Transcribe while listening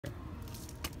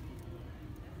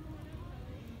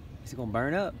It's gonna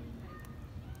burn up.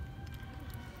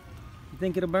 You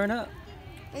think it'll burn up?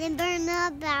 And then burn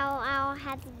up, I'll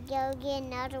have to go get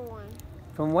another one.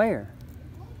 From where?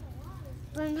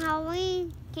 From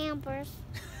Halloween campers.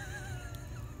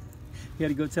 You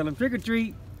gotta go tell them trick or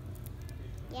treat.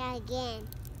 Yeah, again.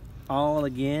 All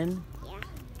again? Yeah.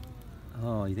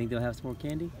 Oh, you think they'll have some more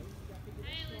candy?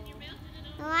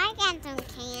 Oh, I got some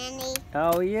candy.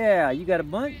 Oh yeah, you got a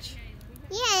bunch?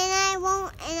 Yeah,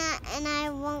 and I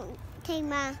won't take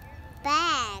my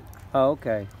bag. Oh,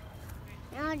 okay.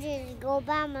 I'll just go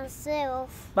by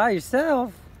myself. By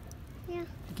yourself? Yeah.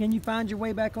 Can you find your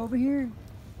way back over here?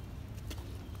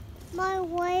 My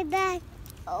way back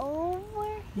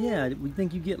over? Yeah, we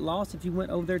think you get lost if you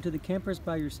went over there to the campers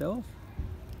by yourself?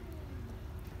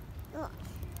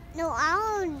 No,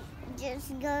 I'll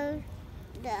just go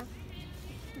the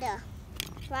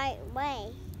right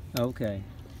way Okay.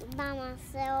 by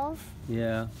myself.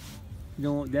 Yeah. You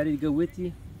don't want Daddy to go with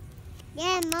you?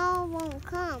 Yeah, Mom won't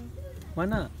come. Why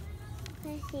not?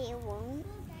 Because he won't.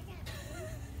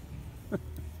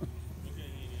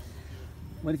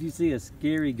 What if you see a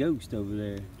scary ghost over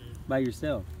there by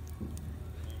yourself?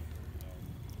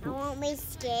 I won't be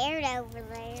scared over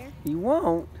there. You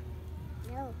won't?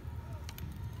 No.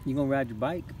 You gonna ride your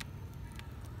bike?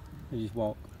 Or just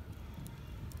walk?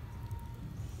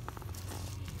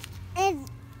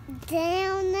 It's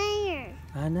down there.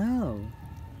 I know.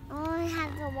 I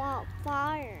have to walk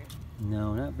farther.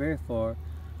 No, not very far.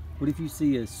 What if you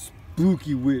see a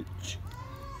spooky witch?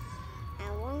 I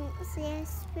won't see a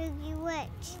spooky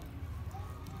witch.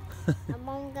 I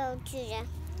won't go to the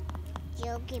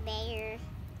Yogi Bear.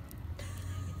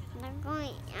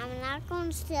 I'm not going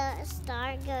to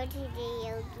start go to the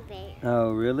Yogi Bear.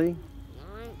 Oh, really?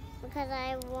 Because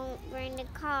I won't bring the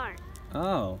car.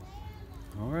 Oh.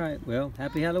 All right. Well,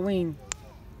 happy Halloween.